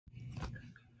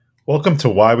Welcome to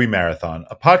Why We Marathon,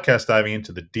 a podcast diving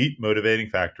into the deep motivating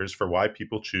factors for why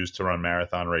people choose to run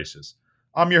marathon races.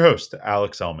 I'm your host,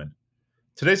 Alex Elman.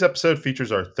 Today's episode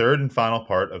features our third and final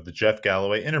part of the Jeff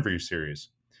Galloway interview series.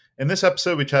 In this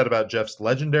episode, we chat about Jeff's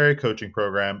legendary coaching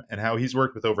program and how he's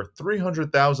worked with over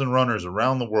 300,000 runners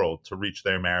around the world to reach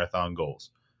their marathon goals.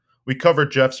 We cover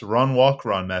Jeff's run, walk,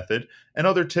 run method and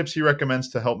other tips he recommends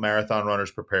to help marathon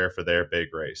runners prepare for their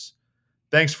big race.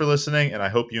 Thanks for listening, and I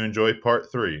hope you enjoy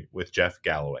part three with Jeff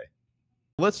Galloway.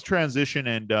 Let's transition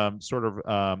and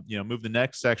move the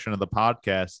next section of the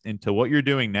podcast into what you're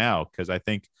doing now, because I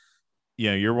think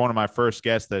you're one of my first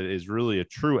guests that is really a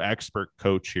true expert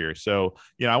coach here. So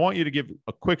I want you to give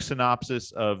a quick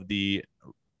synopsis of the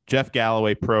Jeff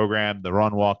Galloway program, the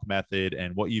run walk method,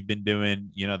 and what you've been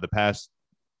doing the past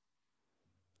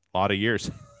lot of years.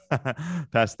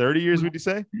 Past 30 years, would you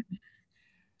say?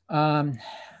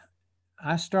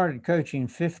 I started coaching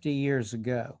 50 years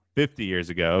ago. 50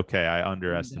 years ago. Okay, I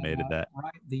underestimated that.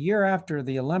 Right. The year after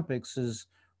the Olympics is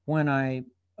when I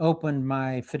opened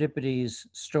my Phidippides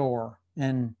store,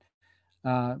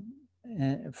 uh,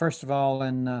 first of all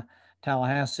in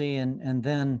Tallahassee, and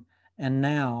then and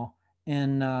now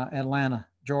in Atlanta,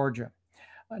 Georgia.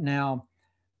 Now,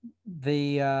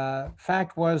 the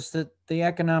fact was that the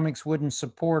economics wouldn't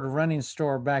support a running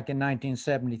store back in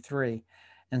 1973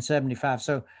 and 75.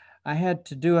 So I had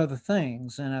to do other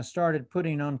things, and I started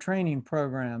putting on training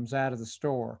programs out of the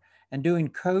store and doing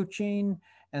coaching,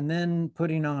 and then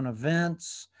putting on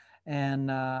events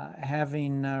and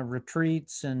having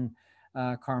retreats in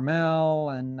Carmel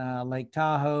and Lake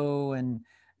Tahoe and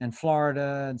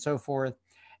Florida and so forth.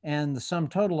 And the sum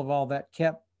total of all that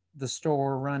kept the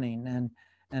store running,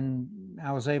 and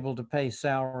I was able to pay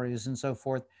salaries and so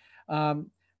forth.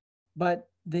 But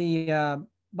the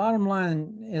bottom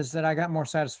line is that I got more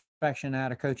satisfaction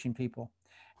out of coaching people.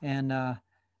 And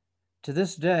to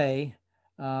this day,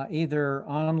 either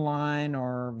online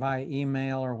or via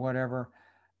email or whatever,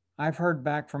 I've heard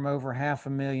back from over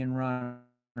 500,000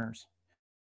 runners.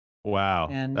 Wow,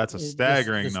 And that's a this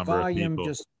staggering this number of volume people.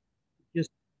 just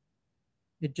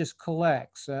it just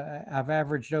collects. I've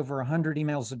averaged over 100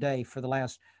 emails a day for the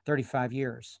last 35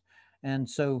 years. And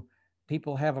so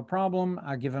people have a problem,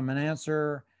 I give them an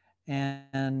answer,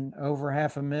 and over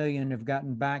 500,000 have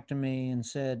gotten back to me and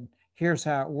said, here's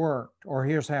how it worked, or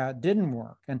here's how it didn't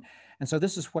work. And so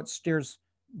this is what steers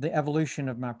the evolution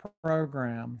of my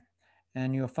program.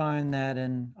 And you'll find that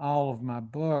in all of my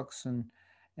books and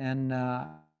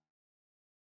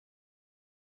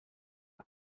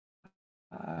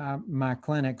my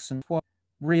clinics, and what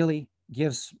really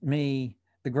gives me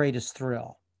the greatest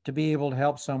thrill to be able to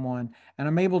help someone. And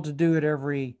I'm able to do it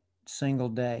every single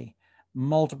day,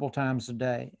 multiple times a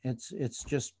day. It's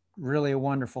just really a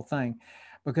wonderful thing,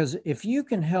 because if you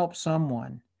can help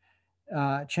someone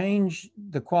change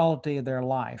the quality of their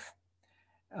life,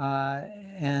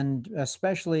 and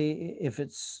especially if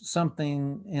it's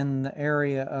something in the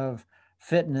area of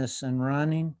fitness and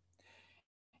running,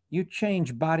 you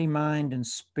change body, mind, and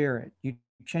spirit. You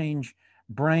change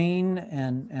brain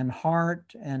and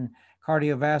heart and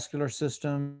cardiovascular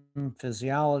system,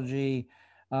 physiology,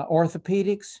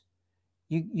 orthopedics.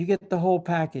 You get the whole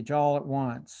package all at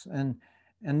once. And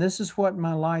this is what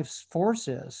my life's force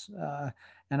is.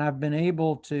 And I've been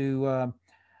able to,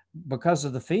 because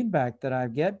of the feedback that I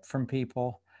get from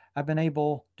people, I've been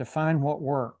able to find what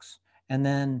works and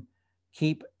then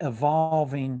keep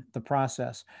evolving the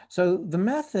process. So the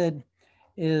method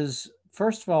is,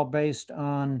 first of all, based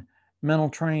on mental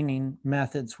training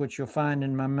methods, which you'll find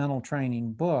in my mental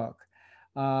training book.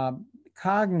 Uh,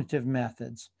 Cognitive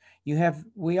methods.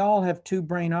 We all have two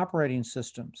brain operating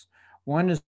systems. One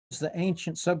is the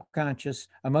ancient subconscious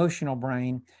emotional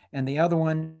brain, and the other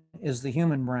one is the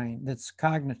human brain that's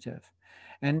cognitive.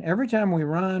 And every time we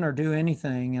run or do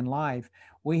anything in life,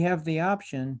 we have the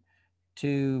option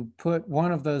to put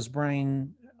one of those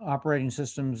brain operating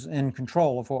systems in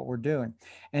control of what we're doing.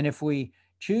 And if we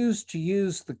choose to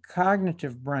use the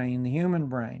cognitive brain, the human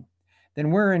brain,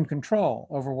 then we're in control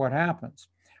over what happens.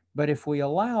 But if we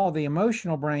allow the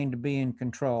emotional brain to be in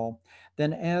control,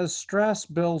 then as stress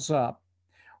builds up,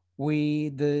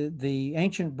 the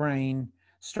ancient brain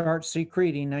starts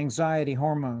secreting anxiety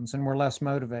hormones, and we're less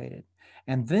motivated.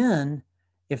 And then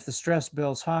if the stress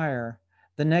builds higher,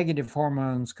 the negative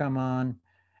hormones come on,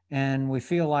 and we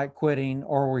feel like quitting,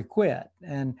 or we quit.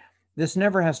 And this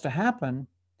never has to happen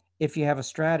if you have a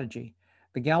strategy.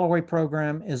 The Galloway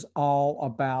program is all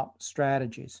about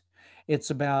strategies. It's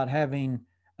about having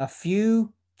a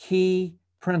few key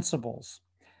principles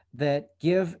that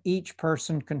give each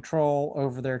person control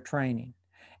over their training.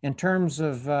 In terms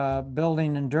of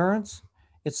building endurance,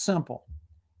 It's simple.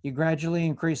 You gradually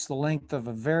increase the length of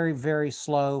a very, very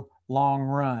slow, long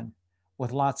run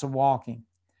with lots of walking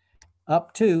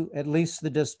up to at least the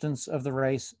distance of the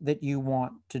race that you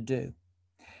want to do.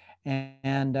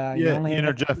 And you Yeah, only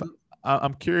have to Jeff,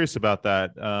 I'm curious about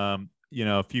that.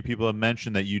 A few people have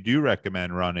mentioned that you do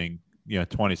recommend running,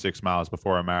 26 miles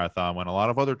before a marathon when a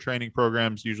lot of other training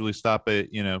programs usually stop at,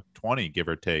 20, give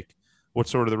or take.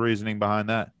 What's sort of the reasoning behind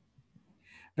that?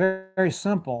 very, very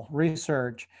simple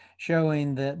research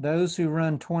showing that those who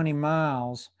run 20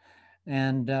 miles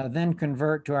and then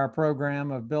convert to our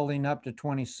program of building up to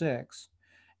 26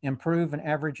 improve an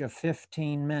average of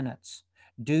 15 minutes.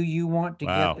 Do you want to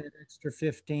get Wow. that extra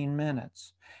 15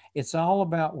 minutes? It's all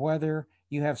about whether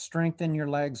you have strength in your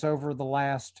legs over the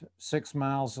last 6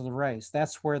 miles of the race.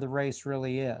 That's where the race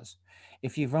really is.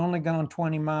 If you've only gone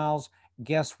 20 miles,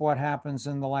 guess what happens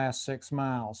in the last 6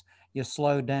 miles? You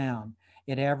slow down.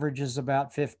 It averages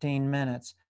about 15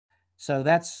 minutes. So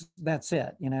that's it. That's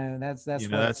You what know, it's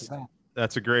that's about.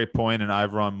 that's a great point, and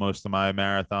I've run most of my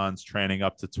marathons training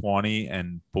up to 20,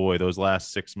 and boy, those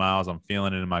last 6 miles, I'm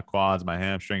feeling it in my quads, my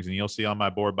hamstrings, and you'll see on my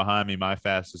board behind me, my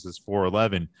fastest is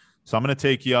 4:11. So I'm going to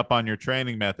take you up on your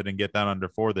training method and get that under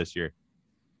 4 this year.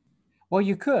 Well,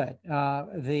 you could.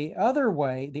 The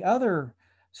other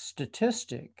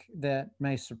statistic that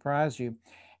may surprise you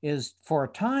is for a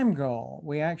time goal,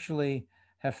 we actually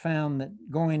have found that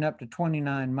going up to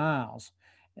 29 miles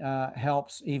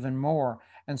helps even more.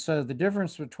 And so the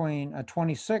difference between a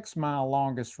 26-mile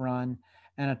longest run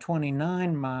and a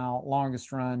 29-mile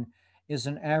longest run is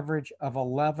an average of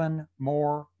 11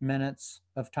 more minutes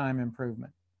of time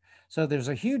improvement. So there's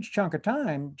a huge chunk of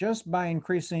time just by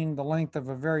increasing the length of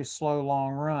a very slow,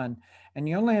 long run. And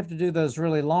you only have to do those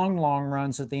really long, long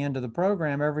runs at the end of the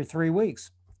program every 3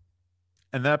 weeks.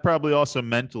 And that probably also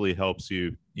mentally helps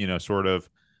you, sort of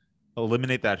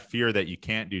eliminate that fear that you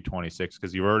can't do 26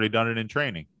 because you've already done it in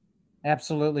training.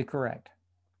 Absolutely correct.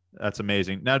 That's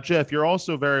amazing. Now, Jeff, you're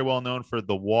also very well known for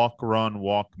the walk, run,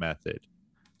 walk method.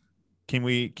 Can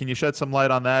you shed some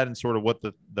light on that and sort of what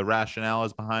the rationale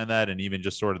is behind that and even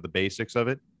just sort of the basics of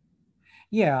it?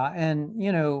 Yeah. And,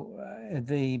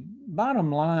 the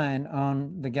bottom line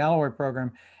on the Galloway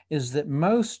program is that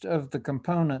most of the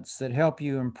components that help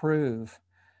you improve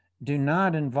do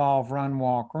not involve run,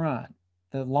 walk, run.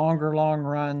 The longer, long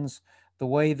runs, the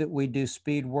way that we do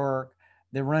speed work,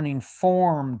 the running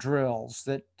form drills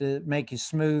that make you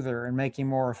smoother and make you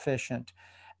more efficient,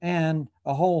 and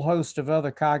a whole host of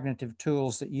other cognitive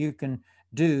tools that you can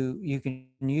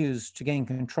use to gain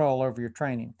control over your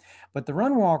training. But the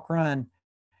run, walk, run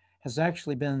has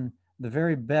actually been the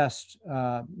very best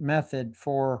method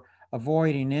for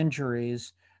avoiding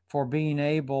injuries, for being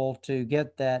able to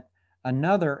get that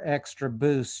another extra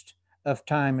boost of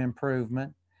time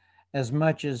improvement, as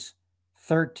much as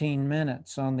 13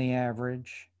 minutes on the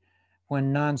average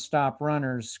when nonstop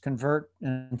runners convert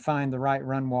and find the right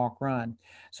run, walk, run.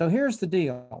 So here's the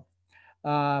deal.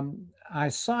 I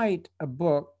cite a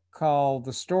book called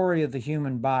The Story of the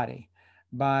Human Body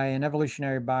by an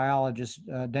evolutionary biologist,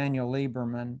 Daniel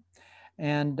Lieberman.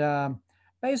 And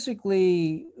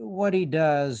basically, what he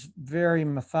does very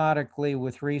methodically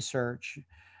with research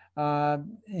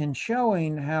in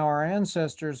showing how our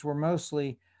ancestors were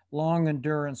mostly long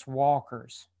endurance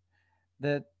walkers,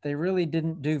 that they really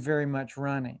didn't do very much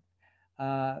running.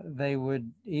 They would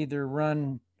either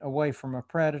run away from a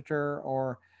predator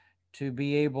or to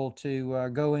be able to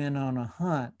go in on a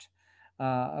hunt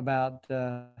about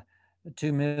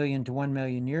 2 million to 1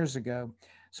 million years ago.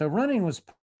 So running was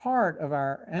part of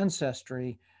our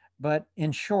ancestry, but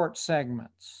in short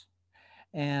segments.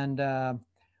 And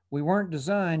we weren't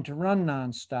designed to run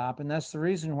nonstop. And that's the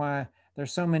reason why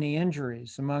there's so many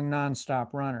injuries among nonstop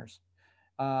runners.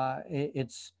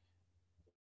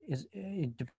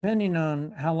 Depending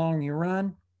on how long you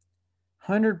run,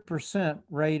 100%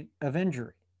 rate of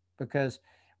injury because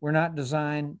we're not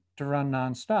designed to run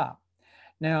nonstop.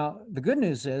 Now, the good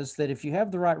news is that if you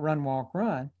have the right run, walk,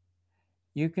 run,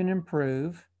 you can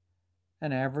improve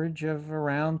an average of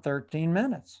around 13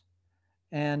 minutes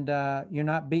and you're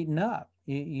not beaten up.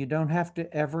 You don't have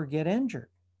to ever get injured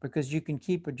because you can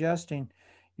keep adjusting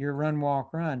your run,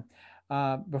 walk, run.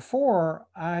 Before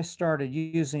I started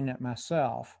using it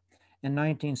myself in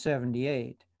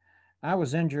 1978, I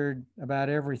was injured about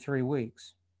every 3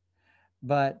 weeks.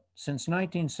 But since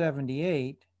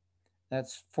 1978,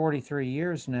 that's 43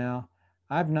 years now,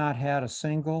 I've not had a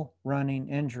single running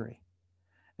injury.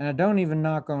 And I don't even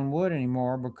knock on wood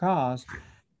anymore because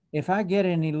if I get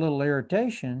any little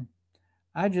irritation,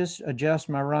 I just adjust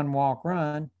my run, walk,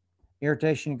 run.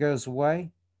 Irritation goes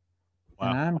away,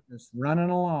 and Wow. I'm just running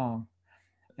along.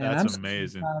 and That's I'm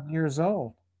amazing. 65 years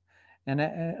old. And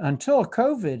until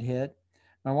COVID hit,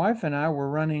 my wife and I were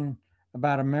running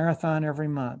about a marathon every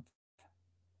month.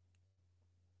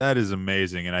 That is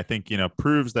amazing. And I think,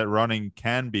 proves that running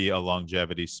can be a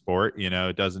longevity sport.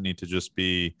 It doesn't need to just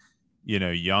be,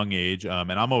 young age.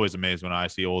 And I'm always amazed when I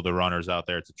see older runners out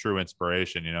there. It's a true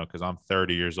inspiration, because I'm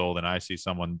 30 years old and I see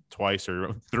someone twice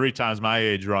or three times my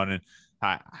age running.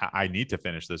 I need to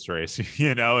finish this race.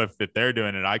 If they're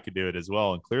doing it, I could do it as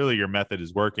well. And clearly your method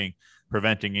is working,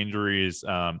 preventing injuries,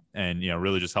 and,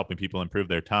 really just helping people improve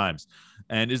their times.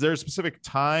 And is there a specific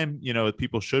time,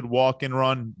 people should walk and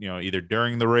run, either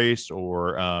during the race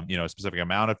or, a specific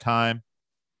amount of time?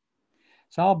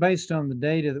 It's all based on the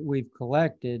data that we've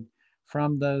collected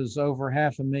from those over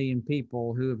 500,000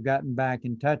 people who have gotten back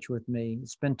in touch with me.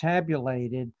 It's been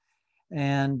tabulated,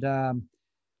 and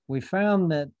we found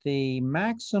that the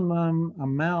maximum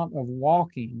amount of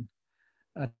walking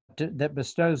that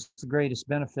bestows the greatest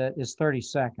benefit is 30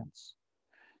 seconds.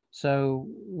 So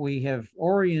we have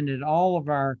oriented all of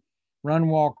our run,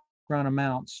 walk, run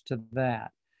amounts to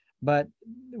that. But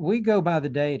we go by the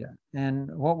data.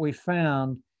 And what we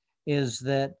found is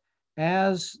that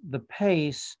as the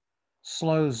pace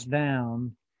slows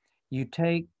down, you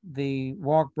take the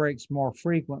walk breaks more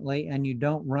frequently and you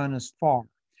don't run as far.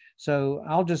 So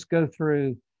I'll just go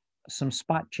through some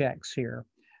spot checks here.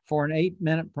 For an 8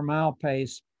 minute per mile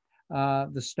pace,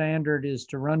 the standard is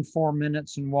to run 4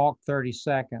 minutes and walk 30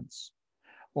 seconds,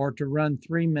 or to run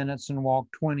 3 minutes and walk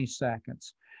 20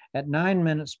 seconds. At 9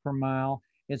 minutes per mile,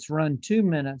 it's run 2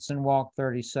 minutes and walk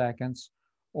 30 seconds,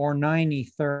 or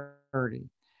 90-30.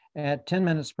 At 10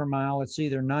 minutes per mile, it's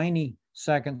either 90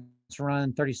 seconds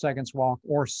run, 30 seconds walk,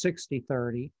 or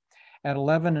 60-30. At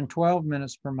 11 and 12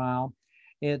 minutes per mile,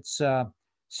 it's 60-30,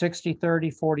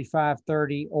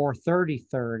 45-30, or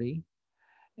 30-30.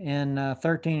 In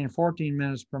 13 and 14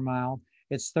 minutes per mile,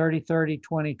 it's 30-30,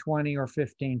 20-20, or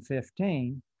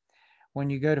 15-15. When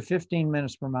you go to 15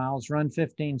 minutes per mile, it's run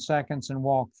 15 seconds and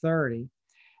walk 30.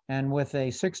 And with a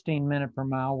 16-minute per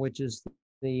mile, which is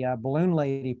the balloon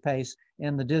lady pace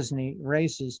in the Disney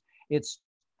races, it's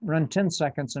run 10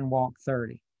 seconds and walk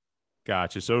 30.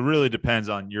 Gotcha. So it really depends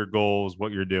on your goals,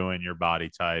 what you're doing, your body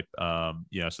type.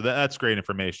 So that's great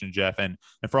information, Jeff. And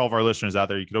for all of our listeners out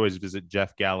there, you could always visit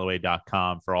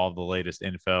jeffgalloway.com for all the latest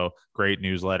info. Great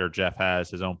newsletter. Jeff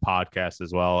has his own podcast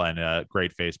as well and a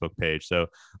great Facebook page. So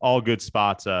all good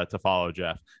spots to follow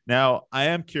Jeff. Now, I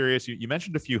am curious, you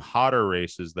mentioned a few hotter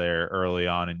races there early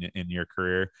on in your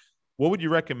career. What would you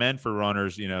recommend for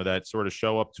runners, that sort of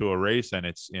show up to a race and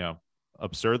it's,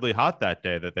 absurdly hot that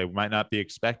day that they might not be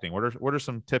expecting? What are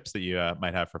some tips that you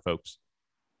might have for folks?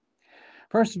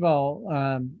 First of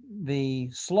all, the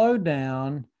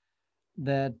slowdown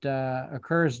that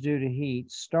occurs due to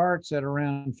heat starts at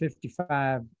around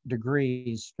 55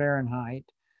 degrees Fahrenheit,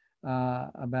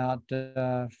 about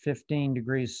 15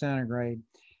 degrees centigrade.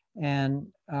 And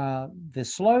the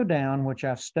slowdown, which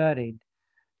I've studied,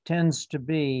 tends to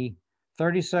be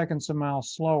 30 seconds a mile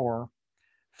slower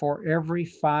for every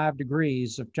 5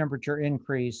 degrees of temperature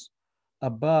increase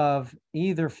above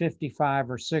either 55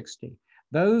 or 60.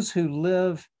 Those who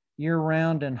live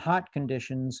year-round in hot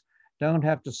conditions don't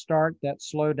have to start that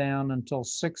slowdown until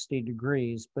 60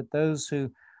 degrees, but those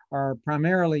who are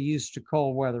primarily used to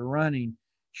cold weather running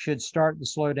should start the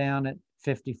slowdown at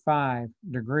 55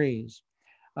 degrees.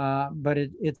 But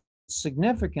it's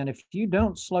significant. If you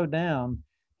don't slow down,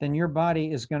 then your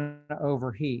body is going to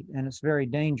overheat, and it's very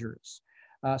dangerous.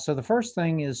 So the first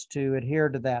thing is to adhere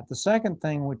to that. The second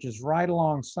thing, which is right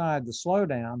alongside the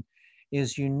slowdown,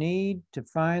 is you need to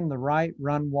find the right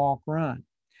run, walk, run.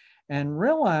 And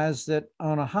realize that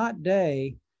on a hot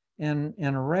day in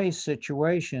a race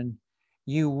situation,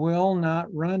 you will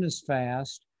not run as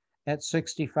fast at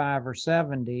 65 or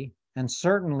 70, and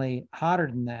certainly hotter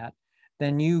than that,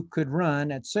 than you could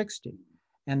run at 60.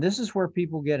 And this is where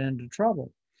people get into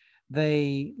trouble.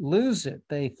 They lose it.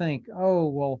 They think, oh,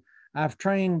 well, I've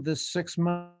trained this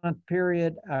 6-month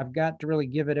period. I've got to really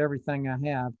give it everything I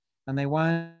have. And they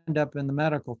wind up in the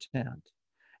medical tent.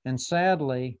 And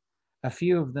sadly, a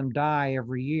few of them die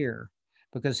every year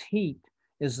because heat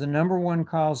is the #1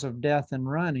 cause of death in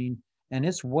running, and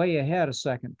it's way ahead of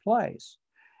second place.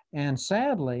 And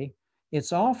sadly,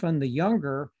 it's often the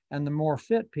younger and the more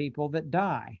fit people that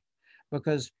die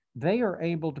because they are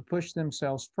able to push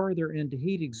themselves further into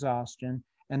heat exhaustion,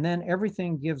 and then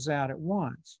everything gives out at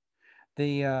once.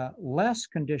 The less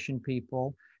conditioned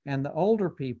people and the older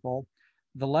people,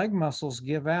 the leg muscles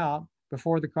give out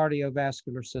before the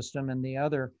cardiovascular system and the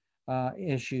other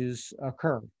issues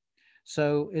occur.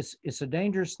 So it's a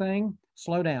dangerous thing.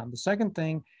 Slow down. The second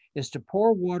thing is to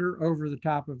pour water over the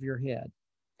top of your head,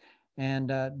 and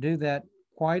do that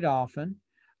quite often.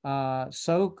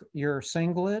 Soak your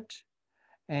singlet,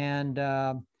 and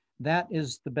that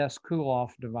is the best cool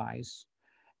off device.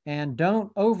 And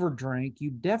don't overdrink. You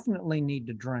definitely need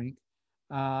to drink.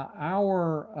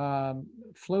 Our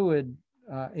fluid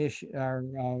our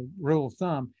rule of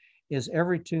thumb is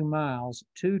every 2 miles,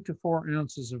 2 to 4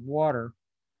 ounces of water,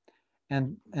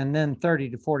 and then 30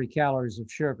 to 40 calories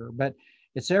of sugar. But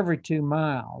it's every 2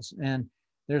 miles. And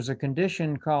there's a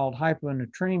condition called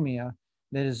hyponatremia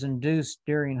that is induced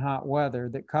during hot weather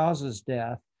that causes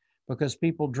death because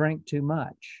people drink too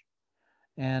much.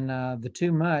 And the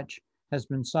too much has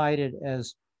been cited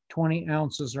as 20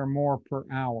 ounces or more per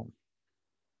hour.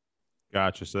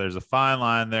 Gotcha. So there's a fine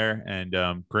line there, and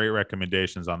great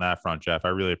recommendations on that front, Jeff. I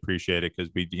really appreciate it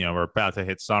because we're about to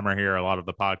hit summer here. A lot of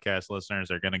the podcast listeners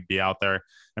are going to be out there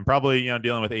and probably,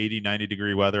 dealing with 80,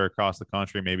 90-degree weather across the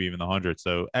country, maybe even the 100.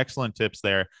 So excellent tips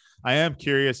there. I am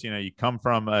curious, you come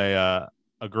from a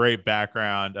great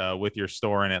background with your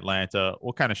store in Atlanta.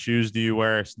 What kind of shoes do you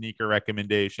wear, sneaker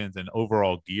recommendations, and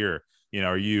overall gear?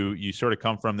 Are you sort of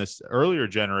come from this earlier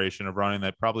generation of running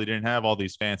that probably didn't have all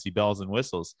these fancy bells and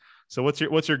whistles. So what's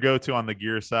your go-to on the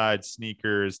gear side,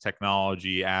 sneakers,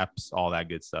 technology, apps, all that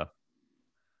good stuff?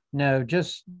 No,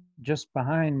 just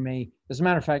behind me. As a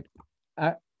matter of fact,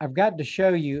 I've got to show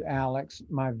you, Alex,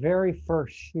 my very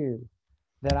first shoe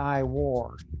that I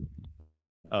wore.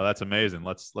 Oh, that's amazing.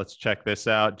 Let's check this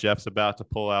out. Jeff's about to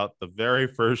pull out the very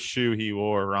first shoe he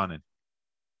wore running.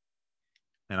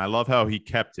 And I love how he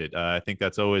kept it. I think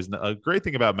that's always a great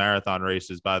thing about marathon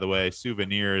races, by the way.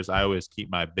 Souvenirs, I always keep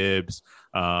my bibs.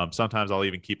 Sometimes I'll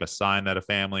even keep a sign that a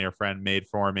family or friend made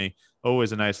for me.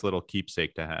 Always a nice little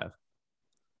keepsake to have.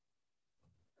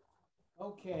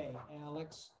 Okay,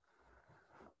 Alex.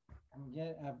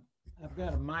 I've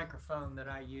got a microphone that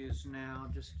I use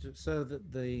now so that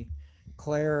the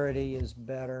clarity is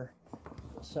better.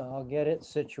 So I'll get it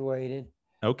situated.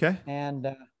 Okay.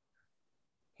 And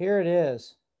here it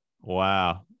is.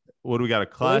 Wow. What do we got? A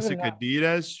classic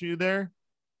Adidas shoe there?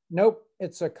 Nope.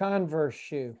 It's a Converse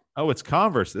shoe. Oh, it's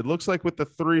Converse. It looks like with the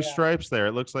three stripes there.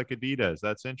 It looks like Adidas.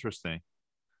 That's interesting.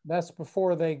 That's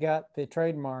before they got the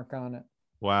trademark on it.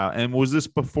 Wow. And was this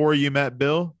before you met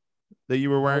Bill that you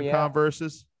were wearing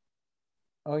Converses?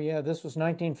 Oh, yeah. This was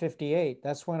 1958.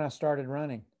 That's when I started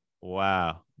running.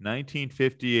 Wow.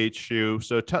 1958 shoe.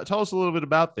 So tell us a little bit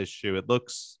about this shoe. It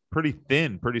looks pretty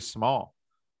thin, pretty small.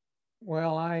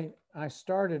 Well, I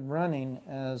started running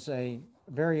as a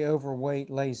very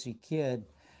overweight, lazy kid.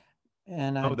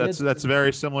 And that's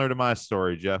very similar to my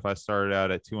story, Jeff. I started out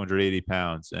at 280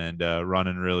 pounds, and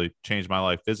running really changed my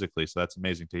life physically. So that's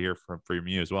amazing to hear from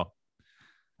you as well.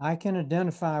 I can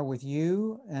identify with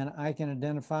you, and I can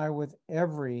identify with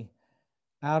every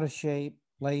out of shape,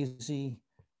 lazy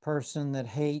person that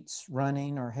hates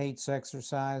running or hates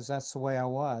exercise. That's the way I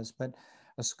was. But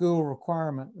a school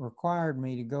requirement required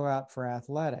me to go out for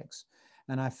athletics.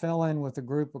 And I fell in with a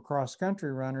group of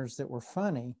cross-country runners that were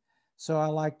funny. So I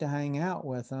liked to hang out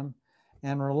with them.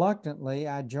 And reluctantly,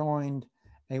 I joined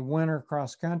a winter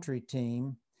cross-country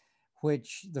team,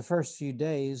 which the first few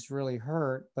days really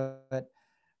hurt, but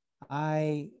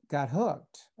I got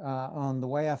hooked on the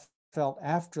way I felt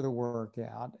after the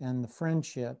workout and the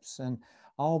friendships and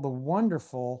all the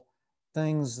wonderful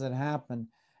things that happened.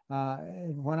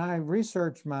 When I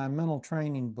researched my mental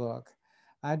training book,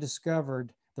 I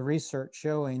discovered the research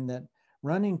showing that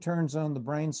running turns on the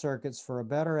brain circuits for a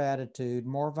better attitude,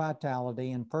 more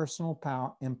vitality, and personal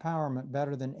empowerment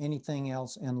better than anything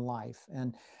else in life.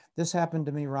 And this happened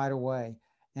to me right away,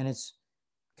 and it's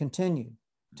continued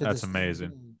to That's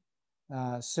amazing.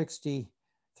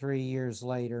 63 years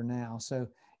later now. So,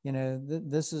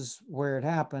 this is where it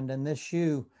happened. And this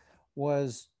shoe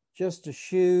was just a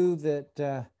shoe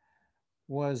that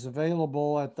was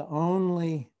available at the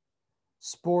only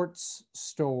sports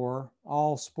store,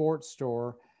 all sports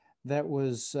store that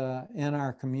was in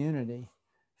our community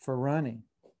for running.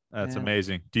 That's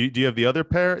amazing. Do you have the other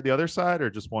pair, the other side, or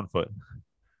just one foot?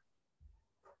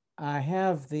 I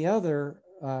have the other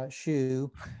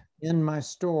shoe in my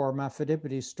store, my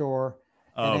Fittipaldi store.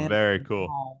 Oh, very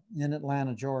cool. In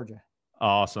Atlanta, Georgia.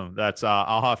 Awesome. That's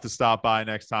I'll have to stop by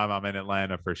next time I'm in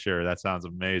Atlanta for sure. That sounds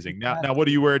amazing. Now what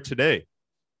do you wear today?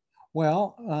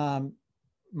 Well,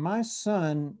 my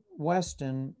son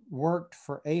Weston worked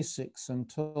for ASICS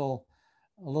until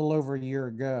a little over a year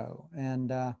ago,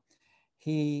 and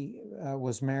he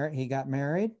was married. He got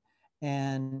married,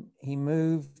 and he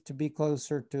moved to be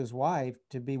closer to his wife,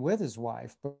 to be with his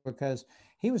wife, because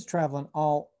he was traveling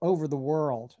all over the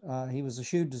world. He was a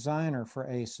shoe designer for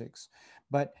ASICS,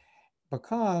 but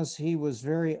because he was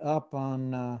very up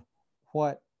on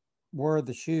what were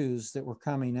the shoes that were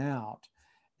coming out,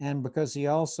 and because he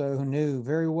also knew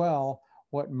very well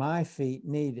what my feet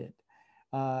needed.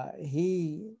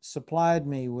 He supplied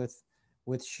me with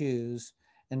shoes,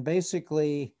 and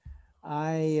basically,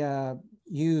 I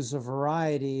use a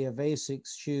variety of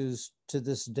Asics shoes to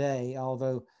this day.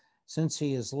 Although, since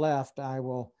he has left, I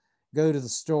will go to the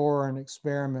store and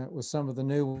experiment with some of the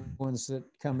new ones that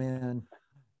come in.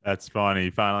 That's funny.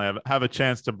 You finally have a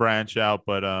chance to branch out,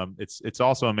 but it's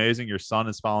also amazing. Your son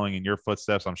is following in your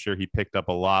footsteps. I'm sure he picked up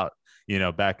a lot,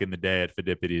 back in the day at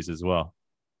Fidipides as well.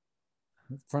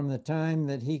 From the time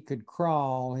that he could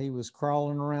crawl, he was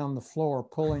crawling around the floor,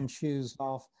 pulling shoes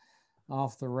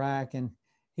off the rack, and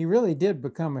he really did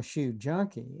become a shoe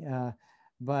junkie.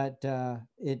 But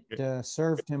it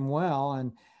served him well,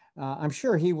 and I'm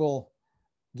sure he will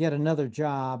get another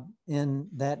job in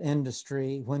that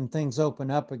industry when things open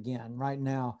up again. Right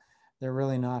now, they're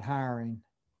really not hiring.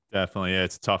 Definitely. Yeah,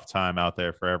 it's a tough time out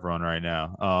there for everyone right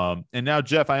now. And now,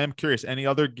 Jeff, I am curious, any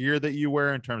other gear that you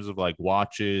wear in terms of like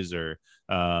watches or,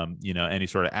 any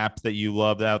sort of apps that you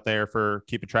love out there for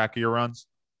keeping track of your runs?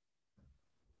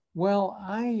 Well,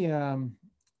 I'm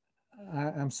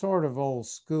sort of old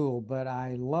school, but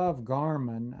I love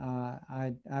Garmin.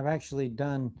 I've actually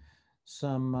done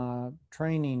some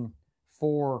training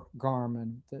for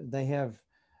Garmin. They have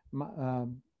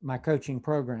my coaching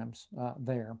programs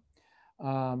there.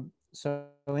 So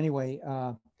anyway,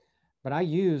 but I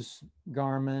use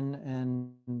Garmin,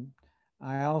 and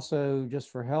I also,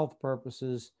 just for health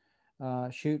purposes,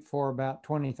 shoot for about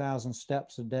 20,000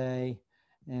 steps a day,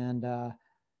 and uh,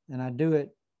 and I do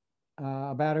it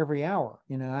about every hour.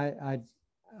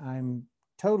 I'm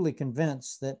totally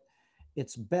convinced that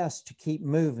it's best to keep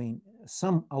moving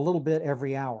a little bit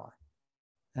every hour,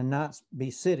 and not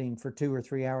be sitting for 2 or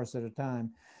 3 hours at a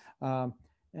time. Um,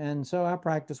 and so I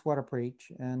practice what I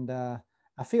preach, and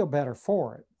I feel better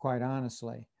for it, quite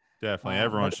honestly. Definitely. Uh,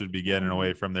 Everyone but should be getting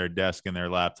away from their desk and their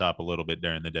laptop a little bit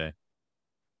during the day.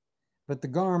 but the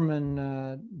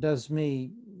Garmin does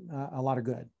me a lot of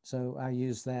good, so I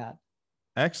use that.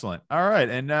 Excellent. All right.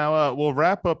 And now we'll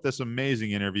wrap up this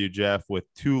amazing interview, Jeff, with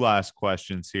two last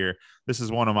questions here. This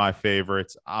is one of my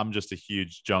favorites. I'm just a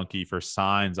huge junkie for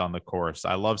signs on the course.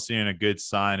 I love seeing a good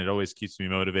sign. It always keeps me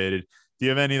motivated. Do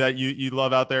you have any that you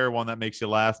love out there? One that makes you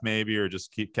laugh, maybe, or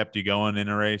just kept you going in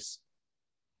a race?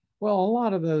 Well, a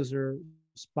lot of those are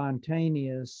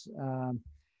spontaneous,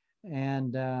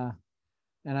 and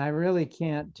and I really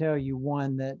can't tell you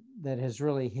one that has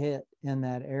really hit in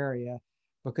that area,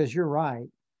 because you're right.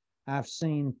 I've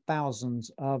seen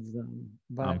thousands of them,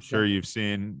 I'm but sure you've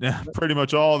seen pretty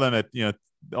much all of them at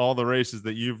all the races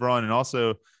that you've run, and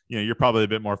also you're probably a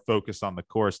bit more focused on the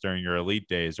course during your elite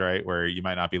days, right? Where you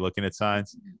might not be looking at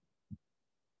signs.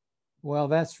 well,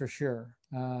 that's for sure.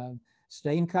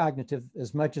 Staying cognitive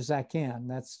as much as I can.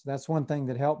 That's one thing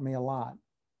that helped me a lot.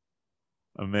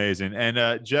 Amazing.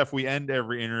 And Jeff, we end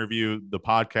every interview. The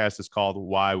podcast is called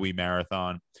Why We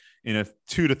Marathon. In a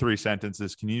 2 to 3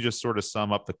 sentences, can you just sort of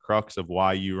sum up the crux of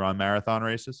why you run marathon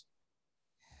races?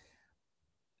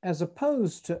 As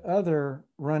opposed to other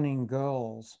running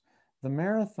goals, the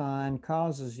marathon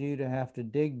causes you to have to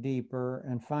dig deeper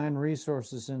and find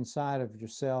resources inside of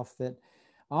yourself that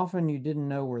often you didn't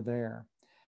know were there.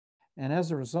 And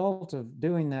as a result of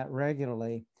doing that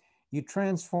regularly, you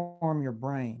transform your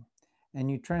brain, and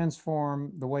you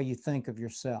transform the way you think of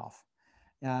yourself.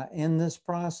 In this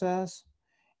process,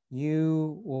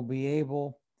 you will be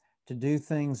able to do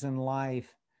things in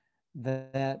life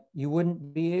that you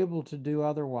wouldn't be able to do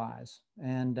otherwise.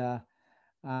 And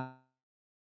I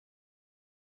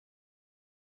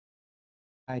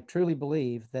truly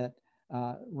believe that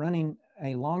running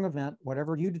a long event,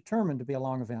 whatever you determine to be a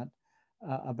long event,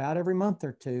 about every month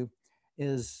or two,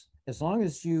 is, as long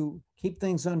as you keep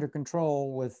things under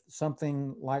control with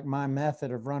something like my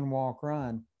method of run, walk,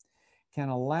 run, can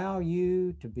allow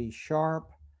you to be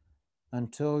sharp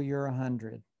until you're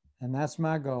 100. And that's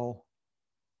my goal.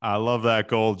 I love that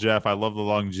goal, Jeff. I love the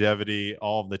longevity,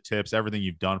 all of the tips, everything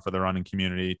you've done for the running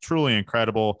community. Truly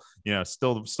incredible.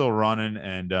 Still running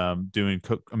and doing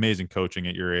amazing coaching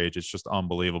at your age. It's just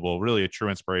unbelievable. Really a true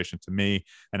inspiration to me,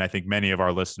 and I think many of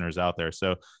our listeners out there.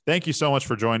 So thank you so much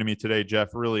for joining me today, Jeff.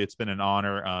 Really, it's been an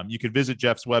honor. You could visit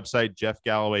Jeff's website,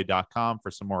 jeffgalloway.com,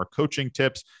 for some more coaching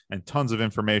tips and tons of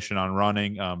information on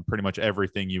running. Pretty much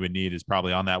everything you would need is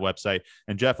probably on that website.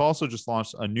 And Jeff also just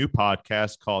launched a new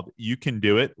podcast called You Can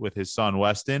Do It with his son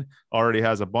Weston. Already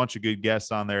has a bunch of good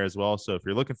guests on there as well. So if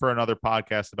you're looking for another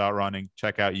podcast about running,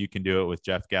 check out You Can Do It with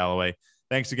Jeff Galloway.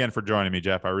 Thanks again for joining me,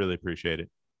 Jeff. I really appreciate it.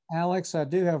 Alex, I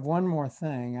do have one more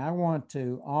thing. I want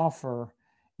to offer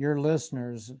your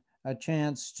listeners a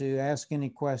chance to ask any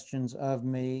questions of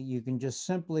me. You can just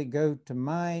simply go to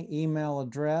my email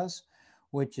address,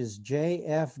 which is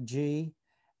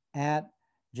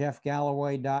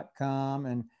jfg@jeffgalloway.com.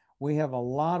 And we have a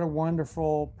lot of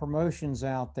wonderful promotions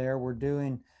out there. We're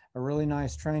doing a really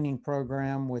nice training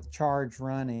program with Charge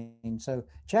Running. So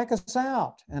check us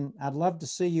out. And I'd love to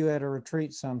see you at a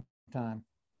retreat sometime.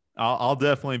 I'll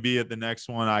definitely be at the next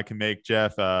one I can make,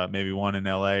 Jeff. Maybe one in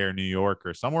LA or New York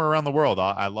or somewhere around the world.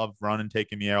 I love running,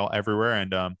 taking me out everywhere.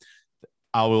 And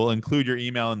I will include your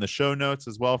email in the show notes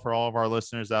as well for all of our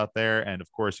listeners out there. And of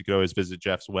course, you could always visit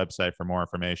Jeff's website for more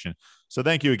information. So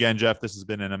thank you again, Jeff. This has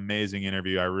been an amazing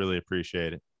interview. I really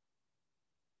appreciate it.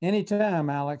 Anytime,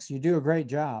 Alex. You do a great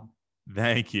job.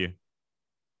 Thank you.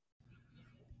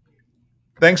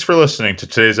 Thanks for listening to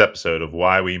today's episode of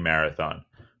Why We Marathon.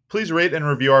 Please rate and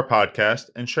review our podcast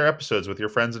and share episodes with your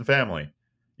friends and family.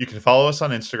 You can follow us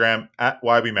on Instagram at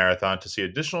Why We Marathon to see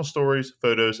additional stories,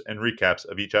 photos, and recaps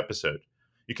of each episode.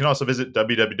 You can also visit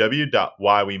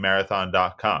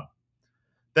www.whywemarathon.com.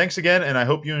 Thanks again, and I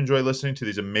hope you enjoy listening to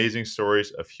these amazing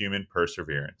stories of human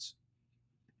perseverance.